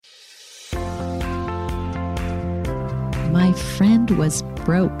My friend was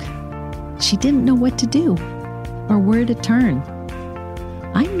broke. She didn't know what to do or where to turn.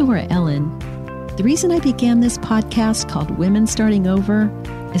 I'm Nora Ellen. The reason I began this podcast called Women Starting Over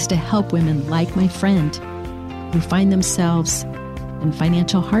is to help women like my friend who find themselves in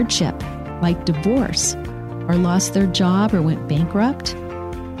financial hardship, like divorce, or lost their job or went bankrupt,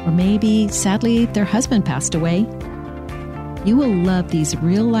 or maybe, sadly, their husband passed away. You will love these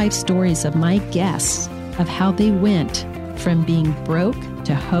real-life stories of my guests of how they went from being broke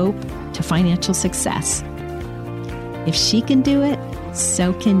to hope to financial success. If she can do it,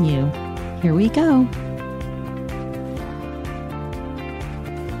 so can you. Here we go.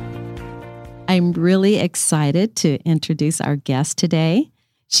 I'm really excited to introduce our guest today.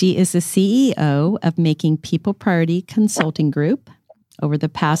 She is the CEO of Making People Priority Consulting Group. Over the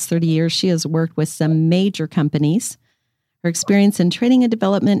past 30 years, she has worked with some major companies. Her experience in training and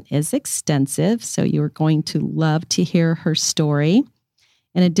development is extensive, so you are going to love to hear her story.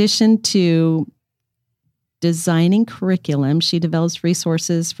 In addition to designing curriculum, she develops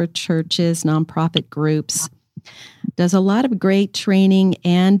resources for churches, nonprofit groups, does a lot of great training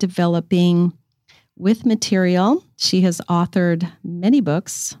and developing with material. She has authored many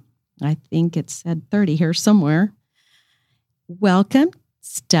books. I think it said 30 here somewhere. Welcome,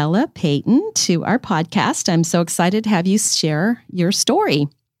 Stella Payton, to our podcast. I'm so excited to have you share your story.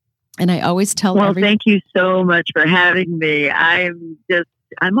 And I always tell thank you so much for having me.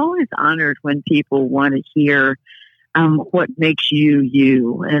 I'm always honored when people want to hear what makes you,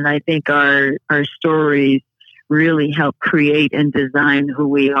 you. And I think our stories really help create and design who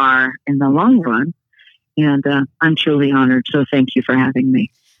we are in the long run. And I'm truly honored. So thank you for having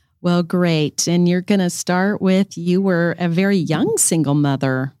me. Well, great. And you're going to start with, you were a very young single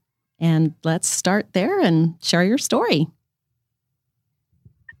mother. And let's start there and share your story.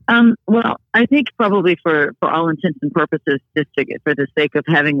 I think probably for all intents and purposes, for the sake of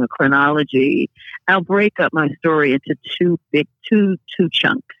having a chronology, I'll break up my story into two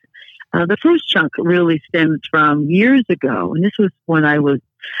chunks. The first chunk really stems from years ago, and this was when I was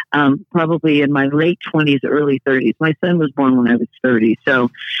probably in my late 20s, early 30s. My son was born when I was 30,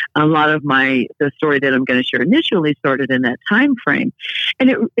 so a lot of the story that I'm going to share initially started in that time frame,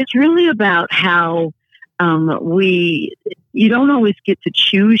 and it's really about how you don't always get to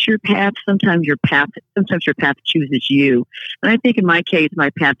choose your path. Sometimes your path chooses you. And I think in my case, my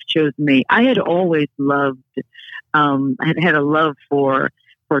path chose me. I had always loved, I had a love for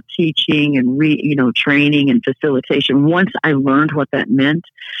teaching and training and facilitation once I learned what that meant.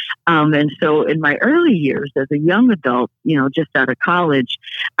 And so in my early years as a young adult, just out of college,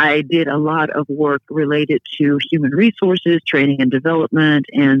 I did a lot of work related to human resources, training and development.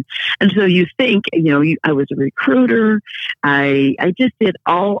 And so you think, I was a recruiter. I just did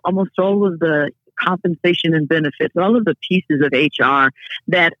almost all of the compensation and benefits, all of the pieces of HR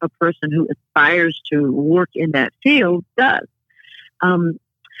that a person who aspires to work in that field does.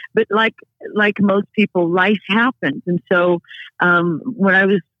 But like most people, life happens. And so when I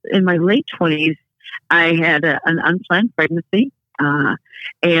was in my late 20s, I had an unplanned pregnancy.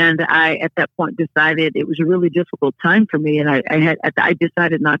 And I, at that point, decided it was a really difficult time for me. And I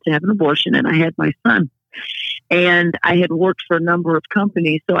decided not to have an abortion, and I had my son. And I had worked for a number of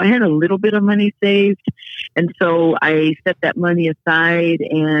companies, so I had a little bit of money saved. And so I set that money aside,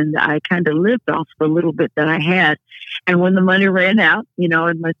 and I kind of lived off the little bit that I had. And when the money ran out,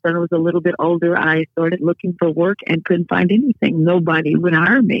 and my son was a little bit older, I started looking for work and couldn't find anything. Nobody would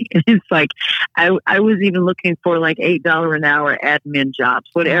hire me. It's like I was even looking for like $8 an hour admin jobs,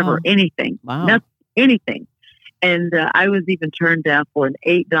 whatever, anything, not anything. And I was even turned down for an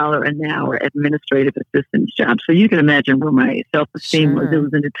 $8 an hour administrative assistance job. So you can imagine where my self-esteem was. It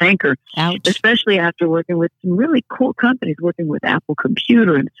was in the tanker. Ouch. Especially after working with some really cool companies, working with Apple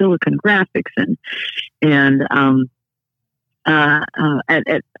Computer and Silicon Graphics and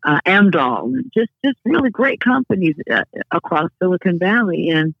at Amdahl, and just really great companies across Silicon Valley.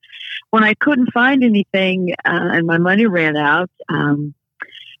 And when I couldn't find anything and my money ran out,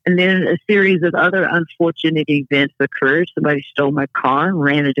 and then a series of other unfortunate events occurred. Somebody stole my car and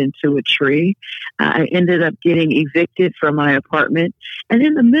ran it into a tree. I ended up getting evicted from my apartment. And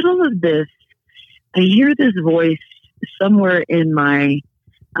in the middle of this, I hear this voice somewhere in my,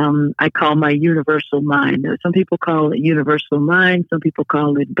 I call my universal mind. Some people call it universal mind. Some people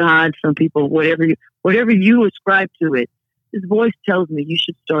call it God. Some people, whatever you ascribe to it. This voice tells me you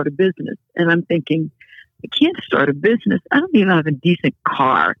should start a business. And I'm thinking, I can't start a business. I don't even have a decent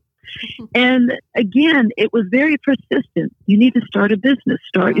car. And again, it was very persistent. You need to start a business,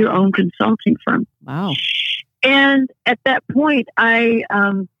 start your own consulting firm. Wow. And at that point, I,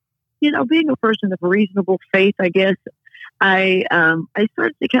 being a person of reasonable faith, I guess, I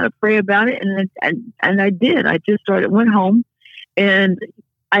started to kind of pray about it, and I did. I just went home, and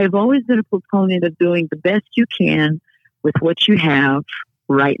I've always been a proponent of doing the best you can with what you have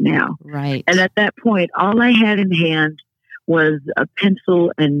right now. Right. And at that point, all I had in hand was a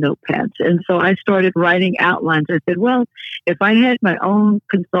pencil and notepads. And so I started writing outlines. I said, well, if I had my own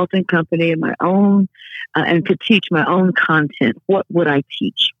consulting company and my own, and could teach my own content, what would I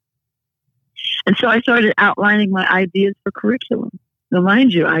teach? And so I started outlining my ideas for curriculum. Now,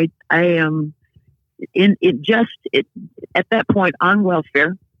 mind you, I am at that point on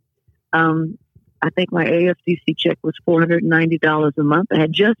welfare. I think my AFDC check was $490 a month. I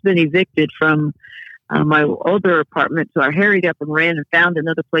had just been evicted from my older apartment, so I hurried up and ran and found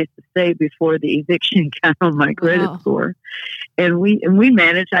another place to stay before the eviction got on my credit score. And we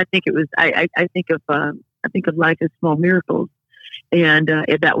managed. I think it was. I think of life as small miracles, and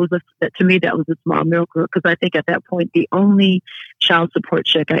to me that was a small miracle, because I think at that point the only child support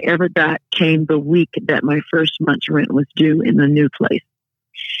check I ever got came the week that my first month's rent was due in the new place.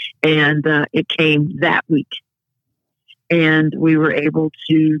 And it came that week, and we were able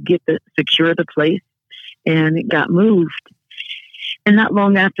to secure the place, and it got moved. And not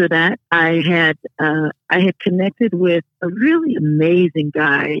long after that, I had connected with a really amazing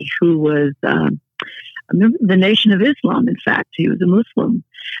guy who was a member of the Nation of Islam. In fact, he was a Muslim,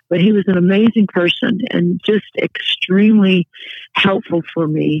 but he was an amazing person and just extremely helpful for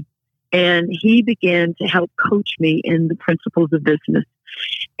me. And he began to help coach me in the principles of business.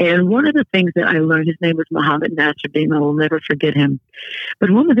 And one of the things that I learned, his name was Muhammad Nasruddin. I will never forget him.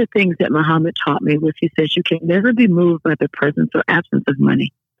 But one of the things that Muhammad taught me was, he says, you can never be moved by the presence or absence of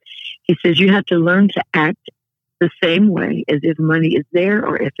money. He says, you have to learn to act the same way as if money is there,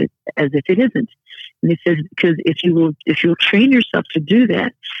 or as if it isn't. And he says, because if you'll train yourself to do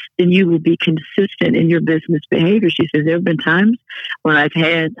that, then you will be consistent in your business behaviors. He says, there have been times when I've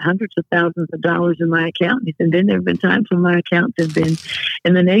had hundreds of thousands of dollars in my account. He said, then there have been times when my accounts have been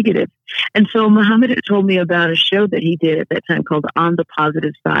in the negative. And so Muhammad had told me about a show that he did at that time called On the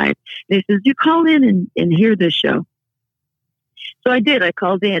Positive Side. And he says, you call in and hear this show. So I did. I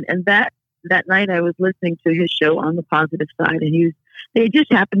called in, and that night I was listening to his show On the Positive Side, and they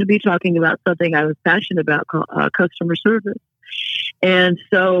just happened to be talking about something I was passionate about, called customer service. And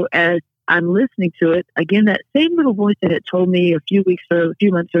so as I'm listening to it, again, that same little voice that had told me a few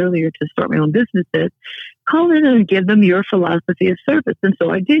months earlier to start my own business said, call in and give them your philosophy of service. And so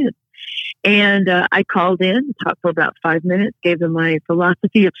I did. And I called in, talked for about 5 minutes, gave them my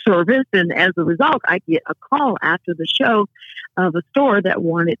philosophy of service. And as a result, I get a call after the show of a store that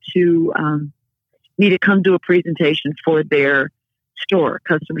wanted me to come do a presentation for their store,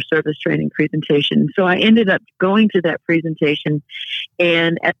 customer service training presentation. So I ended up going to that presentation.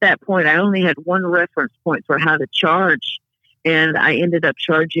 And at that point, I only had one reference point for how to charge. And I ended up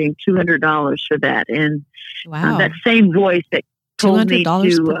charging $200 for that. And wow. That same voice that told me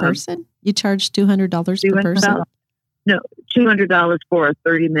 $200 per person? You charged $200 per person? No, $200 for a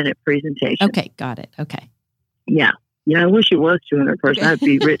 30-minute presentation. Okay, got it. Okay. Yeah. I wish it was $200 per person. I'd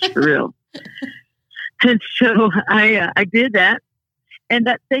be rich for real. And so I did that. And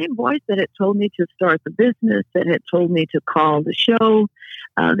that same voice that had told me to start the business, that had told me to call the show,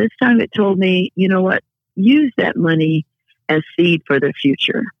 this time it told me, you know what, use that money as seed for the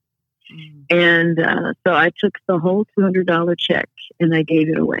future. Mm. And so I took the whole $200 check and I gave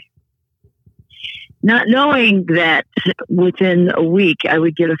it away. Not knowing that within a week I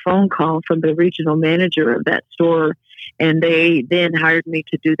would get a phone call from the regional manager of that store, and they then hired me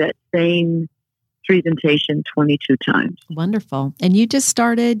to do that same presentation 22 times. Wonderful. And you just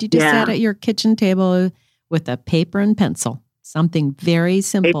sat at your kitchen table with a paper and pencil, something very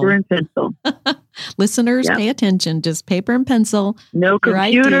simple. Paper and pencil. Listeners, pay attention, just paper and pencil. No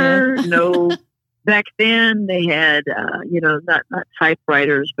computer, no. Back then they had, not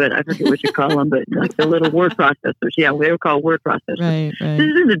typewriters, but I forget what you call them, but like the little word processors. Yeah, they were called word processors. Right. This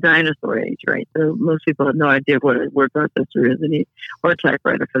is in the dinosaur age, right? So most people have no idea what a word processor is, or a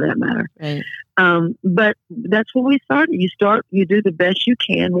typewriter for that matter. Right. But that's what we started. You do the best you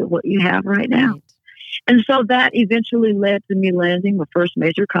can with what you have right now. Right. And so that eventually led to me landing my first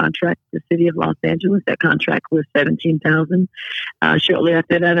major contract, the city of Los Angeles. That contract was $17,000. Shortly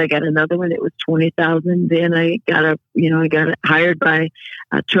after that, I got another one. It was $20,000. Then I got hired by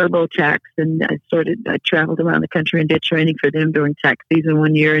TurboTax, and I traveled around the country and did training for them during tax season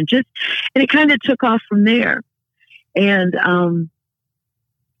one year, and it kind of took off from there. And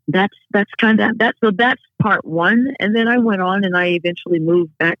so that's part one. And then I went on and I eventually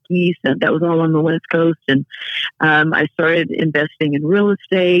moved back east, and that was all on the West Coast. And I started investing in real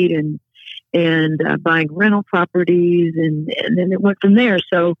estate, and and buying rental properties, and then it went from there.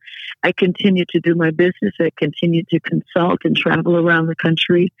 So I continued to do my business. I continued to consult and travel around the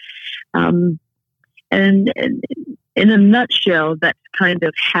country. And in a nutshell, that's kind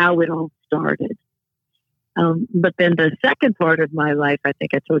of how it all started. But then the second part of my life, I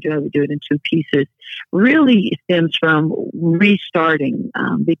think I told you I would do it in two pieces, really stems from restarting,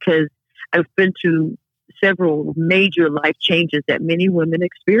 because I've been to several major life changes that many women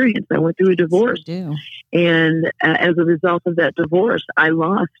experience. I went through a divorce. And as a result of that divorce, I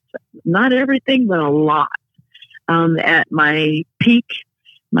lost not everything, but a lot. At my peak,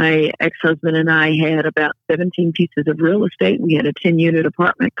 my ex-husband and I had about 17 pieces of real estate. We had a 10-unit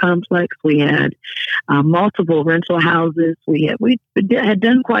apartment complex. We had multiple rental houses. We had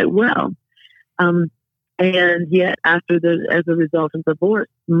done quite well. And yet, as a result of divorce,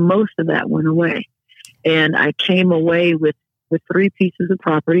 most of that went away. And I came away with 3 pieces of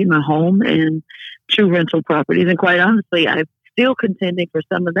property, my home and 2 rental properties. And quite honestly, I'm still contending for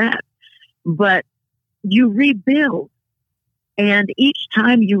some of that. But you rebuild. And each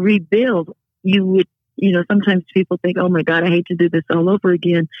time you rebuild, you would, sometimes people think, oh my God, I hate to do this all over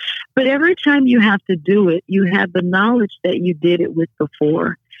again. But every time you have to do it, you have the knowledge that you did it with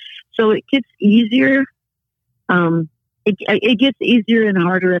before. So it gets easier. It gets easier and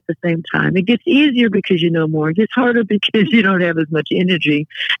harder at the same time. It gets easier because you know more. It gets harder because you don't have as much energy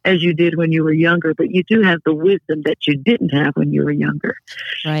as you did when you were younger, but you do have the wisdom that you didn't have when you were younger.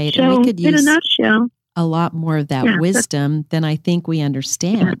 Right. So, and we could use in a nutshell, a lot more of that wisdom than I think we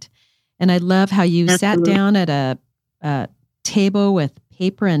understand. And I love how you sat down at a table with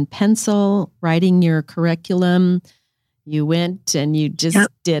paper and pencil, writing your curriculum. You went and you just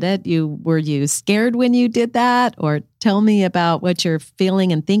did it. Were you scared when you did that? Or tell me about what you're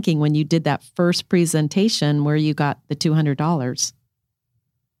feeling and thinking when you did that first presentation where you got the $200.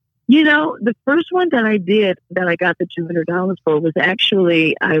 The first one that I did that I got the $200 for was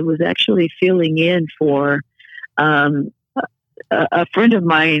I was actually filling in for a friend of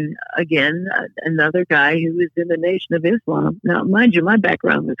mine, again, another guy who was in the Nation of Islam. Now, mind you, my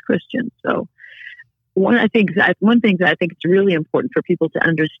background was Christian. So one thing that I think it's really important for people to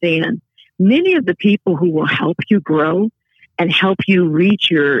understand, many of the people who will help you grow and help you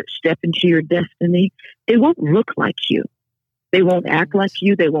reach your step into your destiny, they won't look like you. They won't act like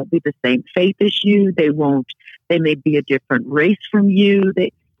you. They won't be the same faith as you. They may be a different race from you.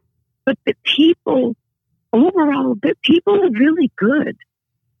 But the people, overall, the people are really good.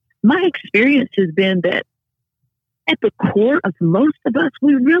 My experience has been that at the core of most of us,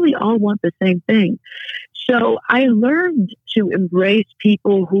 we really all want the same thing. So I learned to embrace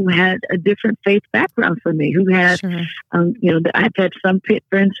people who had a different faith background from me, who had, I've had some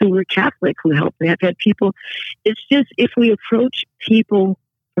friends who were Catholic who helped me. I've had people. It's just, if we approach people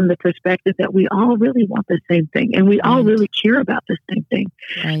from the perspective that we all really want the same thing and we all really care about the same thing,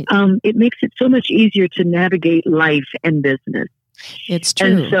 it makes it so much easier to navigate life and business. It's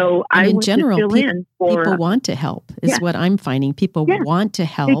true. And so in general, people want to help is what I'm finding. People want to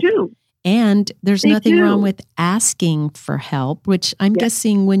help. They do. And there's nothing wrong with asking for help, which I'm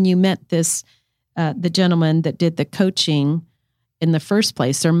guessing when you met the gentleman that did the coaching in the first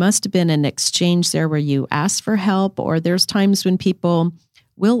place, there must have been an exchange there where you asked for help, or there's times when people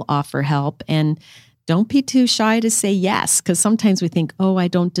will offer help, and don't be too shy to say yes, because sometimes we think, oh, I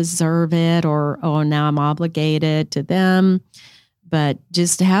don't deserve it, or, oh, now I'm obligated to them. But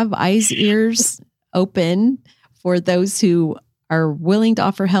just to have eyes, ears open for those who are willing to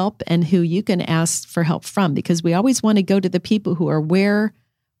offer help and who you can ask for help from, because we always want to go to the people who are where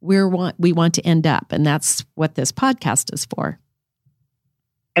we want to end up. And that's what this podcast is for.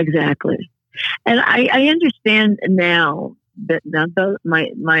 Exactly. And I understand now that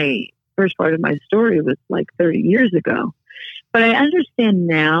my first part of my story was like 30 years ago, but I understand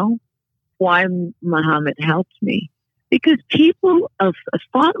now why Muhammad helped me, because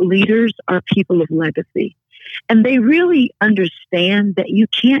thought leaders are people of legacy. And they really understand that you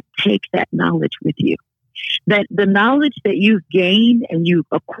can't take that knowledge with you, that the knowledge that you've gained and you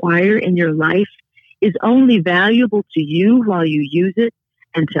acquire in your life is only valuable to you while you use it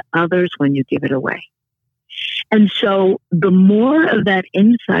and to others when you give it away. And so the more of that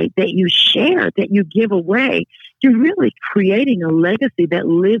insight that you share, that you give away, you're really creating a legacy that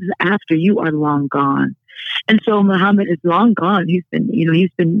lives after you are long gone. And so Muhammad is long gone. He's been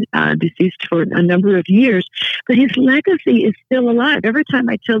deceased for a number of years, but his legacy is still alive. Every time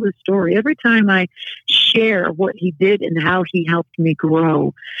I tell his story, every time I share what he did and how he helped me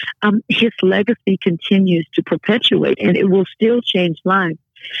grow, his legacy continues to perpetuate, and it will still change lives.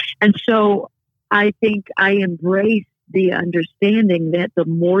 And so I think I embrace the understanding that the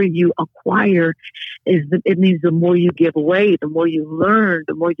more you acquire, it means the more you give away, the more you learn,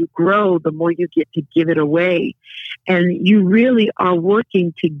 the more you grow, the more you get to give it away. And you really are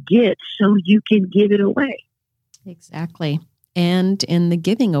working to get so you can give it away. Exactly. And in the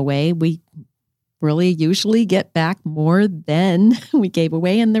giving away, we really usually get back more than we gave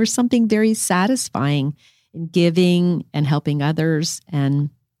away. And there's something very satisfying in giving and helping others. And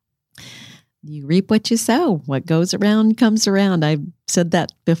you reap what you sow. What goes around comes around. I've said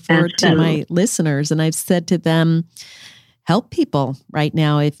that before to my listeners, and I've said to them, help people right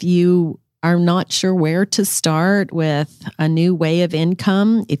now. If you are not sure where to start with a new way of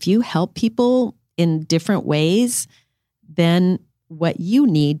income, if you help people in different ways, then what you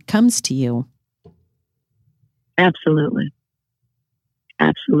need comes to you. Absolutely.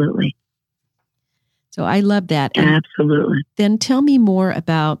 Absolutely. So I love that. And absolutely. Then tell me more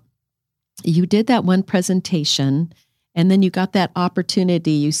about, you did that one presentation and then you got that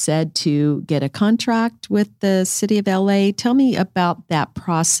opportunity, you said, to get a contract with the city of LA. Tell me about that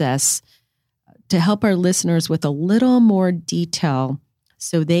process to help our listeners with a little more detail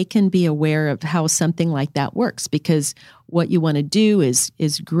so they can be aware of how something like that works. Because what you want to do is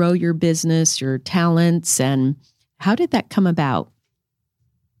grow your business, your talents. And how did that come about?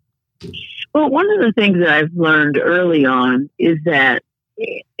 Well, one of the things that I've learned early on is that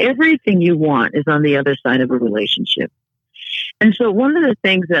everything you want is on the other side of a relationship. And so one of the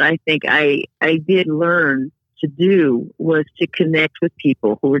things that I think I did learn to do was to connect with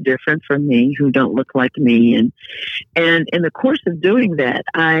people who were different from me, who don't look like me. And in the course of doing that,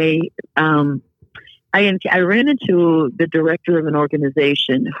 I ran into the director of an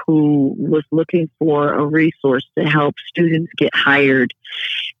organization who was looking for a resource to help students get hired.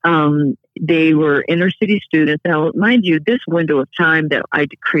 They were inner city students. Now, mind you, this window of time that I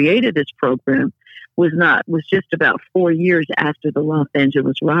created this program was just about 4 years after the Los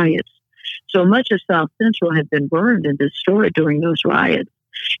Angeles riots. So much of South Central had been burned and destroyed during those riots.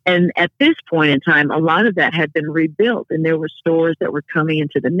 And at this point in time, a lot of that had been rebuilt, and there were stores that were coming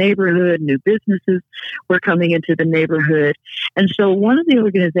into the neighborhood, new businesses were coming into the neighborhood. And so one of the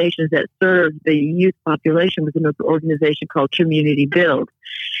organizations that served the youth population was an organization called Community Build.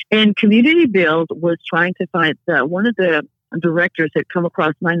 And Community Build was trying to find, one of the directors had come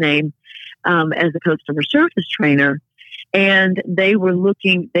across my name as a customer service trainer, and they were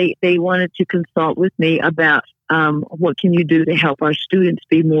looking, they wanted to consult with me about what can you do to help our students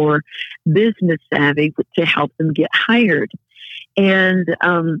be more business savvy to help them get hired. And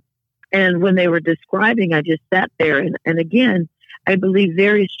when they were describing, I just sat there. And again, I believe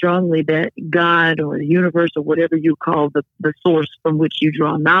very strongly that God or the universe or whatever you call the source from which you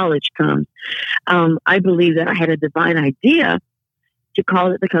draw knowledge comes. I believe that I had a divine idea to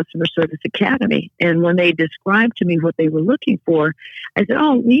call it the Customer Service Academy. And when they described to me what they were looking for, I said,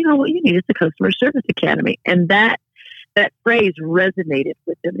 oh, you know what you need is the Customer Service Academy. And that phrase resonated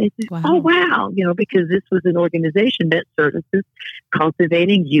with them. They said, wow. Oh, wow, because this was an organization that services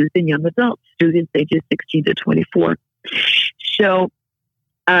cultivating youth and young adults, students ages 16 to 24. So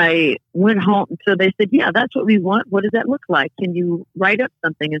I went home. So they said, yeah, that's what we want. What does that look like? Can you write up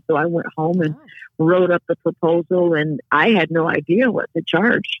something? And so I went home and wrote up the proposal, and I had no idea what to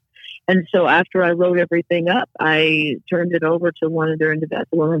charge. And so after I wrote everything up, I turned it over to one of their individuals.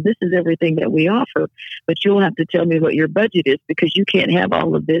 Well, this is everything that we offer, but you'll have to tell me what your budget is, because you can't have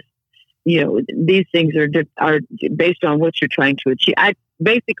all of this. These things are based on what you're trying to achieve.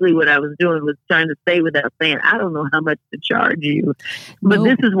 Basically, what I was doing was trying to say without saying, I don't know how much to charge you, but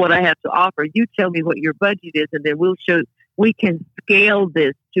This is what I have to offer. You tell me what your budget is, and then we can scale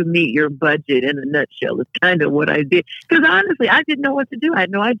this to meet your budget in a nutshell. It's kind of what I did. Because honestly, I didn't know what to do. I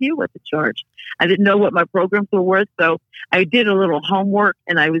had no idea what to charge. I didn't know what my programs were worth. So I did a little homework,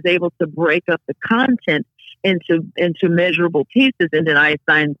 and I was able to break up the content into measurable pieces. And then I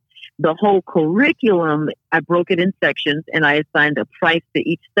assigned the whole curriculum. I broke it in sections, and I assigned a price to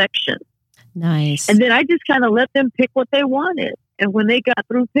each section. Nice. And then I just kind of let them pick what they wanted. And when they got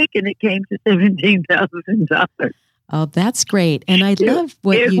through picking, it came to $17,000. Oh, that's great. And I love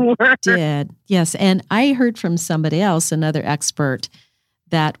what you did. Yes. And I heard from somebody else, another expert,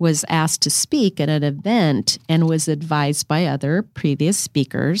 that was asked to speak at an event and was advised by other previous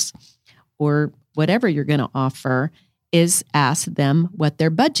speakers, or whatever you're going to offer, is ask them what their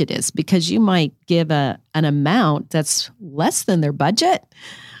budget is, because you might give an amount that's less than their budget.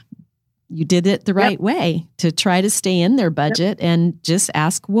 you did it the right way to try to stay in their budget and just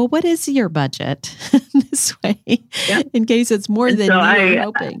ask, well, what is your budget this way in case it's more than you were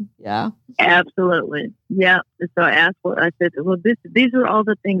hoping? Yeah. Absolutely. Yeah. So I asked, I said, well, these are all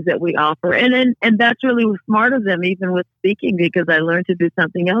the things that we offer. And that's really smart of them, even with speaking, because I learned to do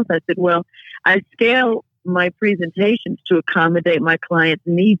something else. I said, well, I scale my presentations to accommodate my clients'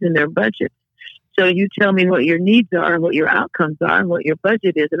 needs and their budget. So you tell me what your needs are, what your outcomes are, and what your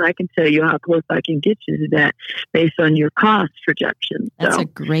budget is, and I can tell you how close I can get you to that based on your cost projections. That's a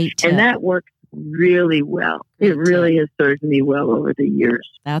great tip. And that works really well. It really has served me well over the years.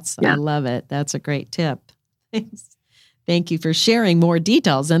 I love it. That's a great tip. Thanks. Thank you for sharing more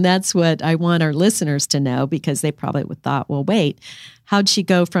details. And that's what I want our listeners to know, because they probably would thought, well, wait, how'd she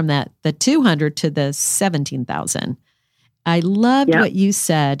go from the 200 to the 17,000? I loved what you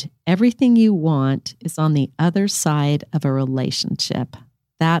said. Everything you want is on the other side of a relationship.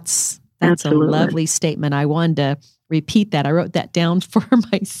 That's Absolutely. A lovely statement. I wanted to repeat that. I wrote that down for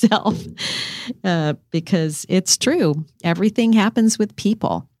myself because it's true. Everything happens with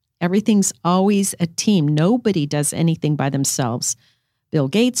people. Everything's always a team. Nobody does anything by themselves. Bill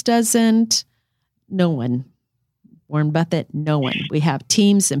Gates doesn't. No one. Warren Buffett, no one. We have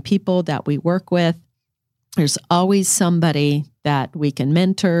teams and people that we work with. There's always somebody that we can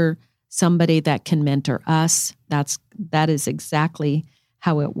mentor, somebody that can mentor us. That is exactly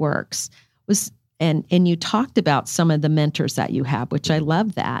how it works. And you talked about some of the mentors that you have, which I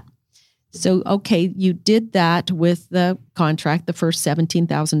love that. So, okay, you did that with the contract, the first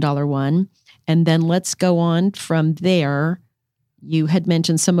 $17,000 one. And then let's go on from there. You had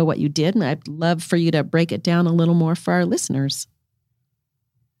mentioned some of what you did, and I'd love for you to break it down a little more for our listeners.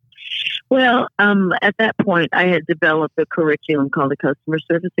 Well, at that point, I had developed a curriculum called the Customer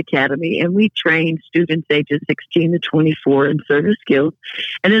Service Academy, and we trained students ages 16 to 24 in service skills.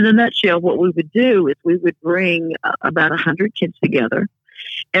 And in a nutshell, what we would do is we would bring about 100 kids together,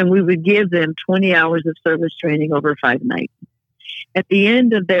 and we would give them 20 hours of service training over 5 nights. At the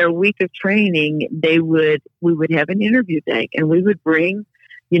end of their week of training, we would have an interview day, and we would bring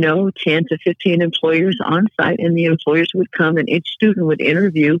 10 to 15 employers on site, and the employers would come and each student would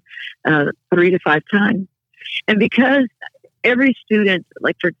interview 3 to 5 times. And because every student,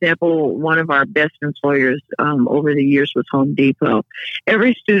 like for example, one of our best employers over the years was Home Depot,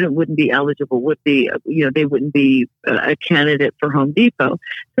 every student wouldn't be eligible, they wouldn't be a candidate for Home Depot.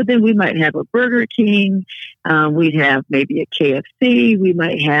 So then we might have a Burger King, we'd have maybe a KFC, we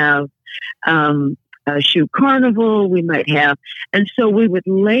might have a Shoe Carnival, we might have, and so we would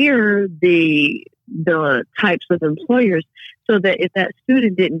layer the types of employers so that if that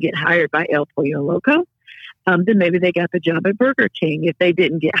student didn't get hired by El Pollo Loco, then maybe they got the job at Burger King. If they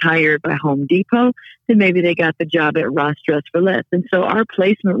didn't get hired by Home Depot, then maybe they got the job at Ross Dress for Less. And so our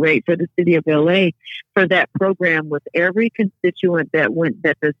placement rate for the city of LA for that program, with every constituent that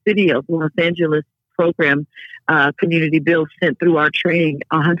the city of Los Angeles program community bills sent through our training,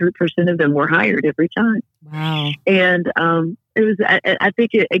 100% of them were hired every time. Wow. And it was, I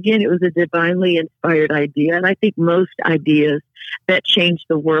think, it was a divinely inspired idea. And I think most ideas that change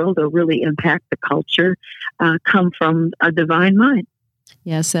the world or really impact the culture come from a divine mind.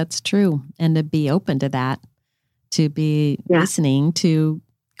 Yes, that's true. And to be open to that, to be listening to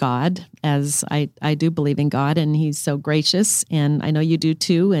God, as I do believe in God, and He's so gracious, and I know you do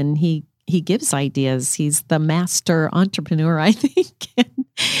too, and He gives ideas. He's the master entrepreneur, I think.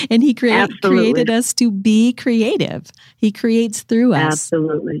 And He created us to be creative. He creates through us.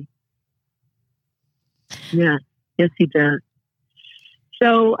 Absolutely. Yeah. Yes, He does.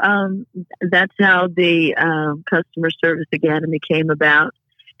 So that's how the Customer Service Academy came about.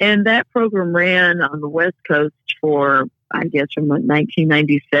 And that program ran on the West Coast for, I guess, from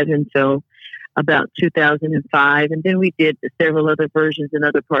 1997 till about 2005. And then we did several other versions in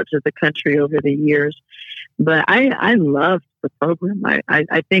other parts of the country over the years. But I loved the program.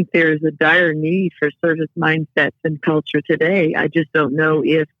 I think there's a dire need for service mindsets and culture today. I just don't know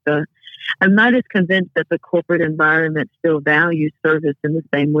if I'm not as convinced that the corporate environment still values service in the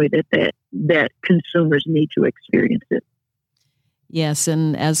same way that consumers need to experience it. Yes,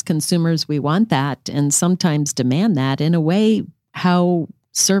 and as consumers, we want that and sometimes demand that. In a way, how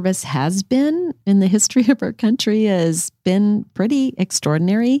service has been in the history of our country has been pretty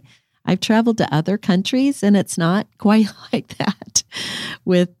extraordinary. I've traveled to other countries, and it's not quite like that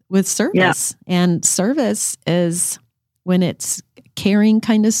with service. Yeah. And service is when it's caring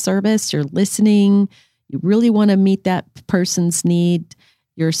kind of service. You're listening. You really want to meet that person's need.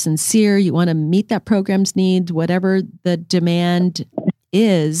 You're sincere. You want to meet that program's need. Whatever the demand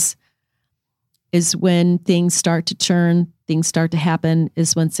is when things start to churn. things start to happen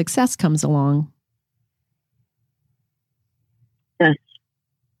is when success comes along. Yes.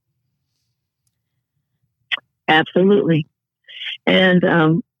 Absolutely.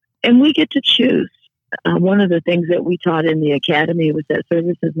 And we get to choose. One of the things that we taught in the academy was that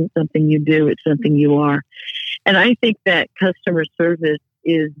service isn't something you do, it's something you are. And I think that customer service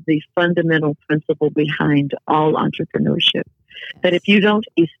is the fundamental principle behind all entrepreneurship. That if you don't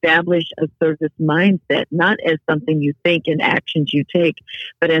establish a service mindset, not as something you think and actions you take,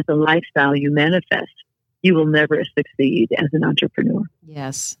 but as a lifestyle you manifest, you will never succeed as an entrepreneur.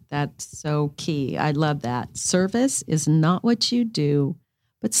 Yes, that's so key. I love that. Service is not what you do,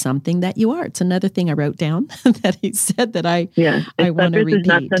 but something that you are. It's another thing I wrote down that he said that I want to repeat. Service is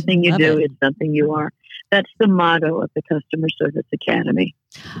not something you do, it's something you are. That's the motto of the Customer Service Academy.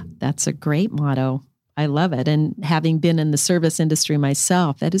 That's a great motto. I love it. And having been in the service industry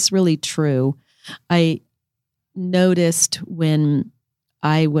myself, that is really true. I noticed when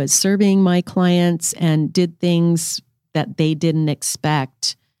I was serving my clients and did things that they didn't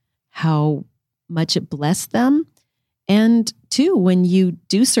expect, how much it blessed them. And two, when you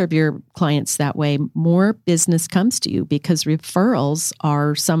do serve your clients that way, more business comes to you because referrals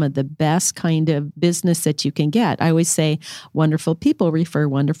are some of the best kind of business that you can get. I always say, wonderful people refer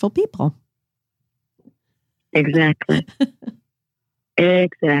wonderful people. Exactly.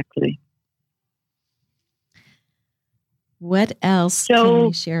 Exactly. What else can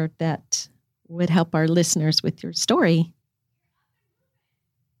you share that would help our listeners with your story?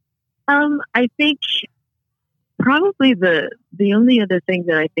 I think probably the only other thing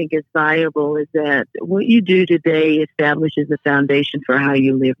that I think is valuable is that what you do today establishes a foundation for how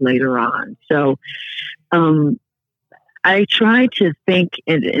you live later on. So I try to think,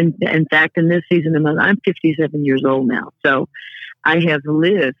 in fact, in this season of my life, I'm 57 years old now. So I have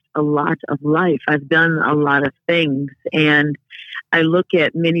lived a lot of life. I've done a lot of things. And I look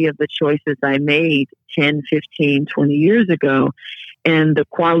at many of the choices I made 10, 15, 20 years ago, and the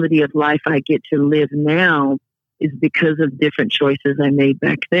quality of life I get to live now is because of different choices I made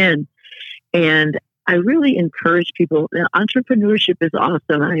back then. And I really encourage people. Now, entrepreneurship is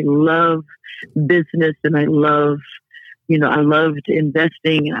awesome. I love business and I loved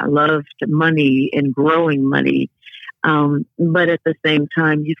investing and I loved money and growing money. But at the same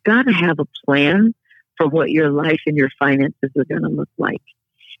time, you've got to have a plan for what your life and your finances are going to look like.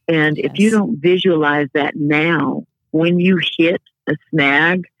 And if you don't visualize that now, when you hit a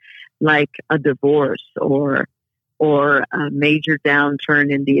snag like a divorce or a major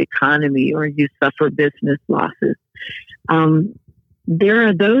downturn in the economy, or you suffer business losses, there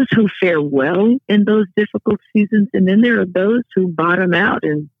are those who fare well in those difficult seasons, and then there are those who bottom out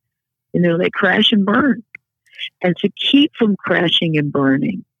and, they crash and burn. And to keep from crashing and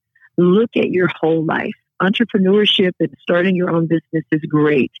burning, look at your whole life. Entrepreneurship and starting your own business is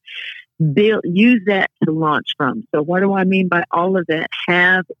great. Use that to launch from. So what do I mean by all of that?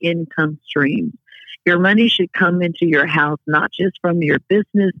 Have income streams. Your money should come into your house, not just from your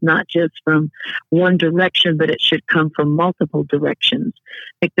business, not just from one direction, but it should come from multiple directions.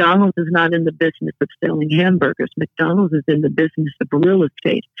 McDonald's is not in the business of selling hamburgers. McDonald's is in the business of real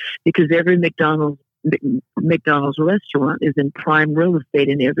estate, because every McDonald's restaurant is in prime real estate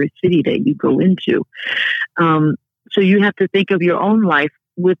in every city that you go into. So you have to think of your own life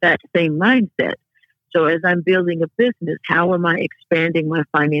with that same mindset. So as I'm building a business, how am I expanding my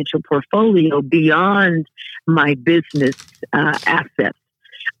financial portfolio beyond my business assets?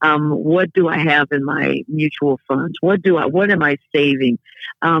 What do I have in my mutual funds? What am I saving?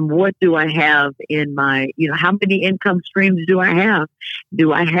 What do I have in my, how many income streams do I have?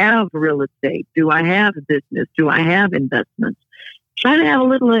 Do I have real estate? Do I have business? Do I have investments? Try to have a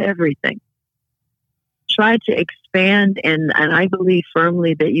little of everything. Try to expand, and I believe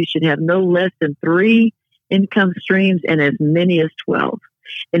firmly that you should have no less than 3 income streams and as many as 12.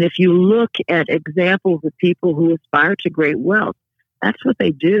 And if you look at examples of people who aspire to great wealth, that's what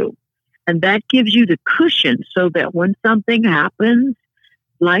they do. And that gives you the cushion so that when something happens,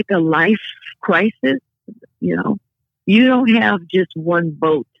 like a life crisis, you don't have just one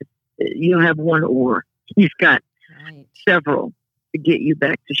boat. You don't have one oar. You've got several to get you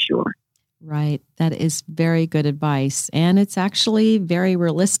back to shore. Right. That is very good advice. And it's actually very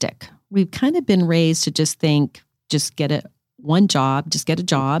realistic. We've kind of been raised to just think, just get a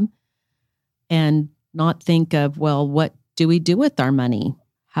job and not think of, well, what do we do with our money?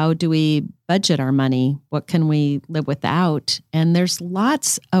 How do we budget our money? What can we live without? And there's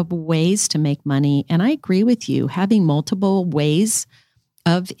lots of ways to make money. And I agree with you, having multiple ways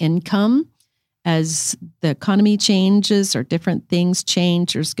of income as the economy changes or different things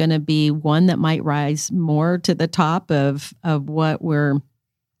change, there's going to be one that might rise more to the top of what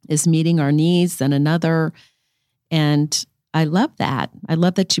is meeting our needs than another. And I love that. I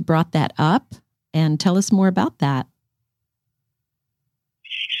love that you brought that up, and tell us more about that.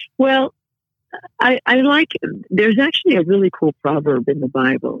 Well, I like, there's actually a really cool proverb in the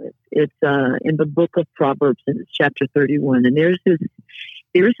Bible. It's in the book of Proverbs, and it's chapter 31. And there's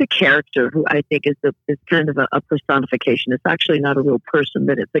a character who I think is kind of a personification. It's actually not a real person,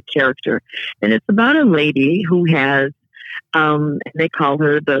 but it's a character. And it's about a lady who has, and they call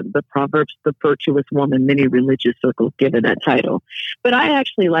her the Proverbs, the virtuous woman. Many religious circles give her that title. But I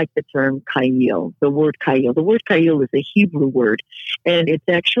actually like the term Kayil, the word Kayil. The word Kayil is a Hebrew word, and it's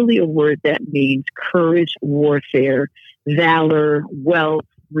actually a word that means courage, warfare, valor, wealth,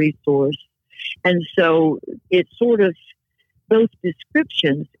 resource. And so it's sort of, those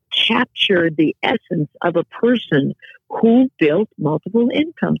descriptions capture the essence of a person who built multiple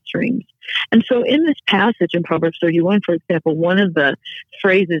income streams. And so in this passage in Proverbs 31, for example, one of the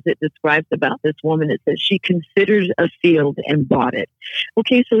phrases it describes about this woman, it says she considered a field and bought it.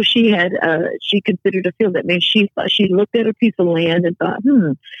 Okay, so she considered a field. That means she looked at a piece of land and thought,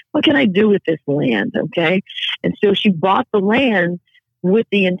 what can I do with this land? Okay, and so she bought the land with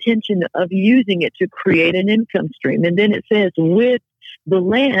the intention of using it to create an income stream. And then it says, with the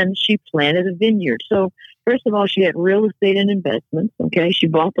land, she planted a vineyard. So first of all, she had real estate and investments. Okay, she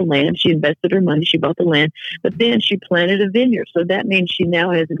bought the land, she invested her money, she bought the land, but then she planted a vineyard. So that means she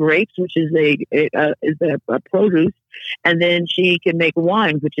now has grapes, which is a produce, and then she can make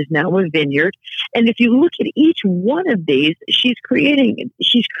wine, which is now a vineyard. And if you look at each one of these, she's creating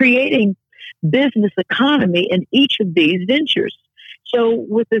business economy in each of these ventures. So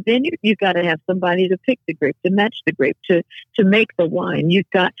with the vineyard, you've got to have somebody to pick the grape, to match the grape, to make the wine.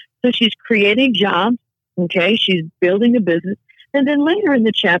 So she's creating jobs. Okay, she's building a business. And then later in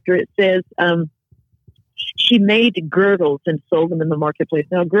the chapter, it says she made girdles and sold them in the marketplace.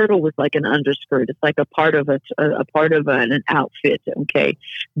 Now, a girdle was like an underskirt. It's like a part of an outfit. Okay,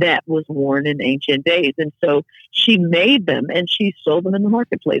 that was worn in ancient days. And so she made them and she sold them in the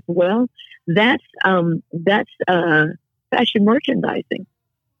marketplace. Well, that's fashion merchandising,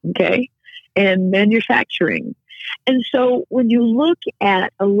 okay, and manufacturing. And so when you look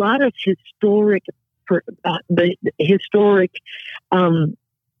at a lot of historic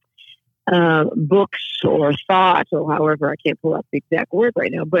books or thought, or however, I can't pull up the exact word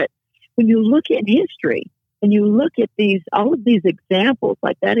right now, but when you look at history and you look at all of these examples,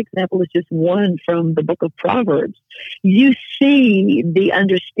 like that example is just one from the book of Proverbs, you see the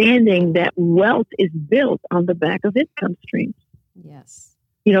understanding that wealth is built on the back of income streams. Yes.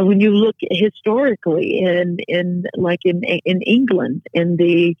 You know, when you look historically in England at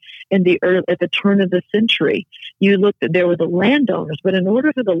the turn of the century, you looked at, there were the landowners, but in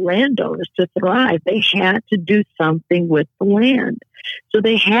order for the landowners to thrive, they had to do something with the land. So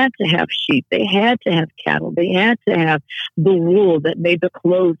they had to have sheep, they had to have cattle, they had to have the wool that made the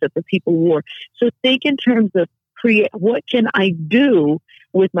clothes that the people wore. So think in terms of what can I do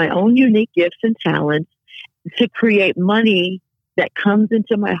with my own unique gifts and talents to create money that comes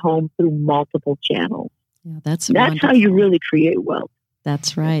into my home through multiple channels. Yeah, that's how you really create wealth.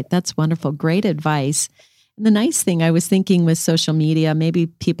 That's right. That's wonderful. Great advice. And the nice thing I was thinking with social media, maybe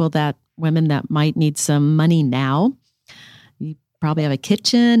women that might need some money now, you probably have a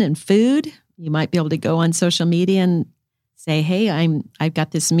kitchen and food. You might be able to go on social media and say, hey, I've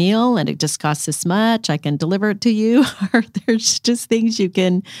got this meal and it just costs this much. I can deliver it to you. Or there's just things you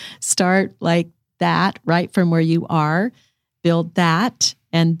can start like that right from where you are. Build that,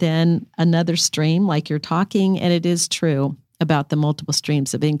 and then another stream like you're talking. And it is true about the multiple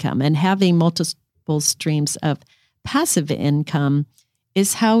streams of income, and having multiple streams of passive income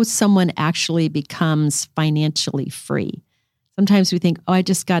is how someone actually becomes financially free. Sometimes we think, I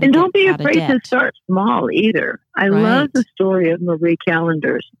just got to get out of debt. And don't be afraid to start small either. I love the story of Marie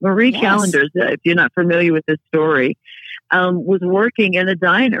Callender's. Marie Callender's, if you're not familiar with this story, was working in a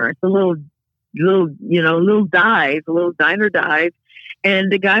diner. It's a little diner dive.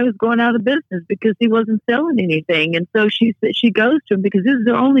 And the guy was going out of business because he wasn't selling anything. And so she goes to him because this is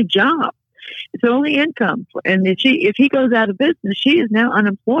her only job. It's her only income. And if he goes out of business, she is now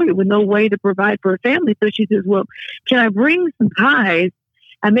unemployed with no way to provide for her family. So she says, well, can I bring some pies?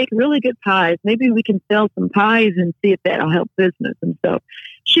 I make really good pies. Maybe we can sell some pies and see if that'll help business. And so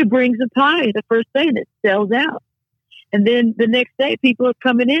she brings a pie the first day and it sells out. And then the next day, people are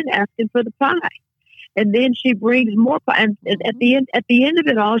coming in asking for the pie. and then she brings more pie. And at the end of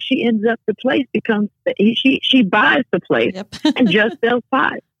it all, she ends up, the place becomes, she buys the place and just sells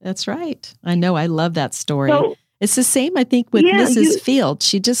pies. That's right. I know. I love that story. So, it's the same, I think, with Mrs. Field.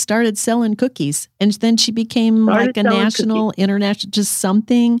 She just started selling cookies, and then she became like a national, international, just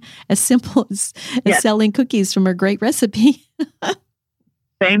something as simple as selling cookies from her great recipe.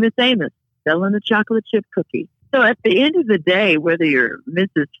 Famous Amos, selling the chocolate chip cookie. So at the end of the day, whether you're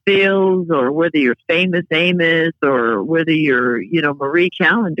Mrs. Fields or whether you're Famous Amos or whether you're, Marie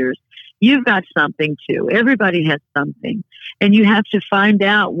Callender's, you've got something too. Everybody has something. And you have to find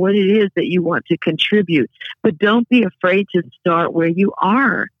out what it is that you want to contribute. But don't be afraid to start where you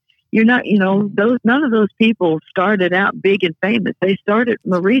are. You're not, none of those people started out big and famous.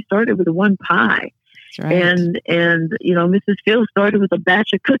 Marie started with one pie. That's right. And Mrs. Fields started with a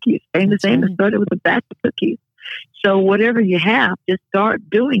batch of cookies. Famous Amos started with a batch of cookies. So whatever you have, just start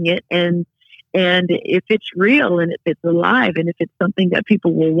doing it. And if it's real and if it's alive and if it's something that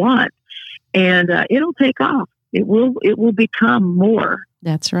people will want, and it'll take off. It will become more.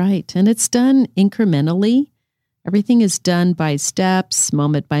 That's right. And it's done incrementally. Everything is done by steps,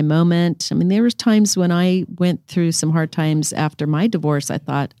 moment by moment. I mean, there was times when I went through some hard times after my divorce. I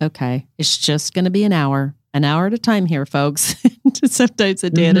thought, okay, it's just going to be an hour at a time here, folks. Sometimes a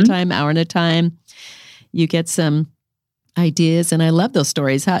day at a time, hour at a time. You get some ideas. And I love those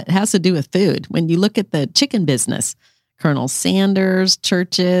stories. It has to do with food. When you look at the chicken business, Colonel Sanders,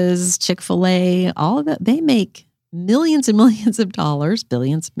 Church's, Chick-fil-A, all of that, they make millions and millions of dollars,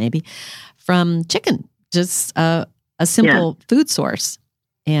 billions maybe, from chicken, just a simple food source.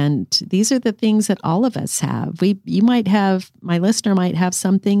 And these are the things that all of us have. You might have, my listener might have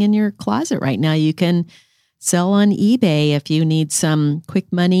something in your closet right now. You can sell on eBay if you need some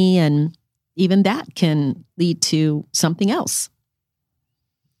quick money, and even that can lead to something else.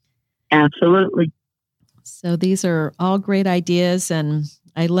 Absolutely. So these are all great ideas, and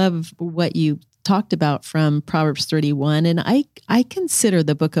I love what you talked about from Proverbs 31. And I consider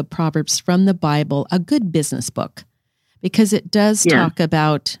the book of Proverbs from the Bible a good business book because it does talk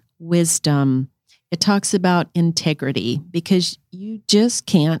about wisdom. It talks about integrity, because you just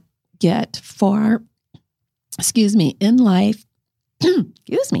can't get far, in life,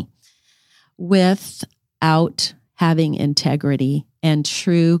 without having integrity and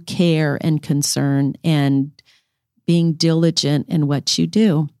true care and concern and being diligent in what you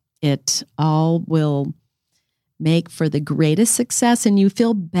do. It all will make for the greatest success, and you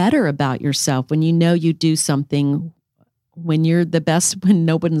feel better about yourself when you know you do something when you're the best, when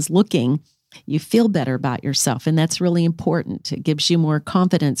no one's looking. You feel better about yourself, and that's really important. It gives you more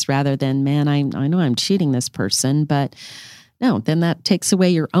confidence rather than, man, I know I'm cheating this person, but no, then that takes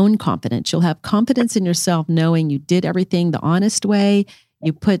away your own confidence. You'll have confidence in yourself knowing you did everything the honest way.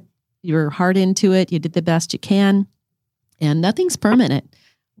 You put your heart into it. You did the best you can, and nothing's permanent.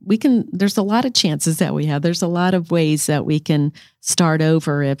 There's a lot of chances that we have. There's a lot of ways that we can start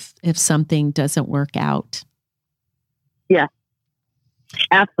over if something doesn't work out. Yeah,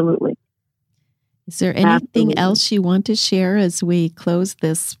 absolutely. Is there anything else you want to share as we close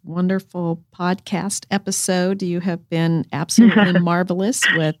this wonderful podcast episode? You have been absolutely marvelous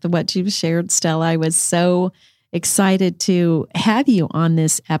with what you've shared, Stella. I was so excited to have you on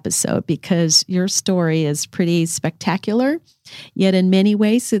this episode because your story is pretty spectacular. Yet in many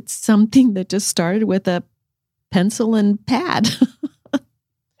ways, it's something that just started with a pencil and pad.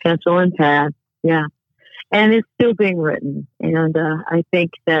 Pencil and pad, yeah. And it's still being written. And I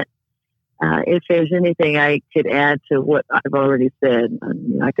think that if there's anything I could add to what I've already said,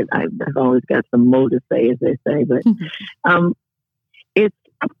 I've always got some more to say, as they say, but it's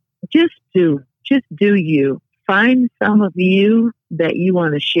just do you. Find some of you that you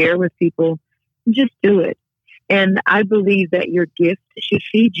want to share with people. Just do it. And I believe that your gift should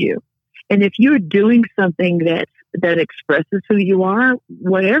feed you. And if you're doing something that expresses who you are,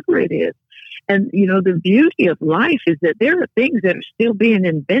 whatever it is, and the beauty of life is that there are things that are still being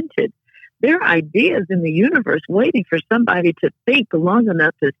invented. There are ideas in the universe waiting for somebody to think long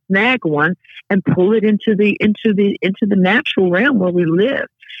enough to snag one and pull it into the natural realm where we live.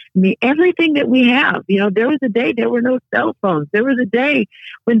 I mean, everything that we have, there was a day there were no cell phones. There was a day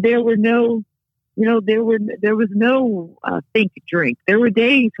when there were no, there was no think drink. There were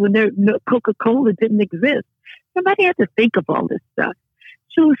days when Coca-Cola didn't exist. Somebody had to think of all this stuff.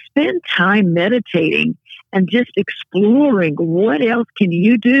 So spend time meditating and just exploring what else can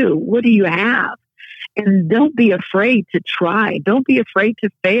you do? What do you have? And don't be afraid to try. Don't be afraid to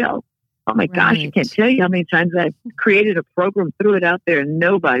fail. Oh my gosh, I can't tell you how many times I've created a program, threw it out there, and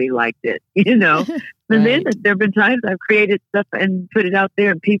nobody liked it, And then there have been times I've created stuff and put it out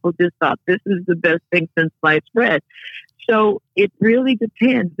there and people just thought this is the best thing since sliced bread. So it really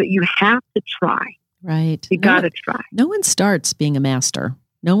depends, but you have to try. Right. You got to try. No one starts being a master.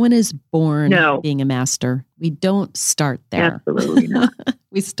 No one is born being a master. We don't start there. Absolutely not.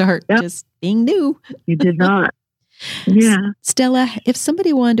 We start just being new. You did not. Yeah. Stella, if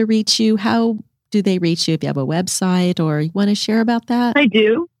somebody wanted to reach you, how do they reach you? If you have a website or you want to share about that? I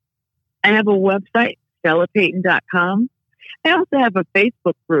do. I have a website, StellaPayton.com. I also have a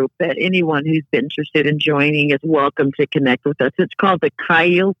Facebook group that anyone who's interested in joining is welcome to connect with us. It's called the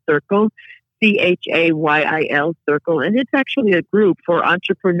Chayil Circle, Chayil Circle, and it's actually a group for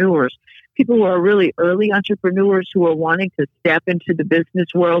entrepreneurs, people who are really early entrepreneurs who are wanting to step into the business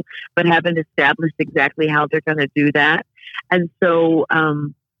world but haven't established exactly how they're going to do that. And so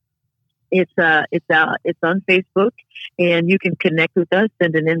it's on Facebook, and you can connect with us,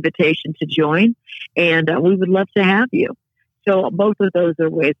 send an invitation to join, and we would love to have you. So both of those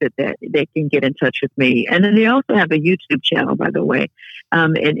are ways that they can get in touch with me. And then they also have a YouTube channel, by the way,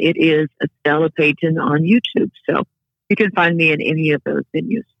 and it is Stella Payton on YouTube. So you can find me in any of those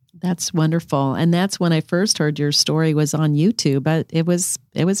venues. That's wonderful. And that's when I first heard your story was on YouTube, but it was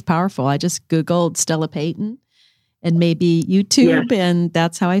powerful. I just Googled Stella Payton and maybe YouTube, and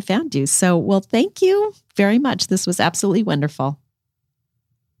that's how I found you. So, well, thank you very much. This was absolutely wonderful.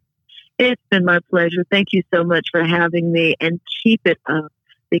 It's been my pleasure. Thank you so much for having me, and keep it up,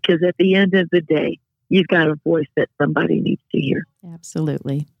 because at the end of the day, you've got a voice that somebody needs to hear.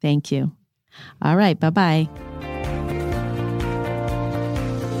 Absolutely. Thank you. All right. Bye-bye.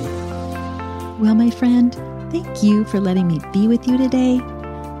 Well, my friend, thank you for letting me be with you today.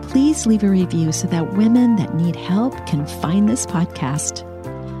 Please leave a review so that women that need help can find this podcast.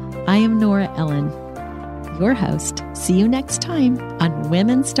 I am Nora Ellen, your host. See you next time on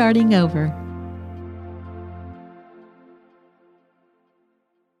Women Starting Over.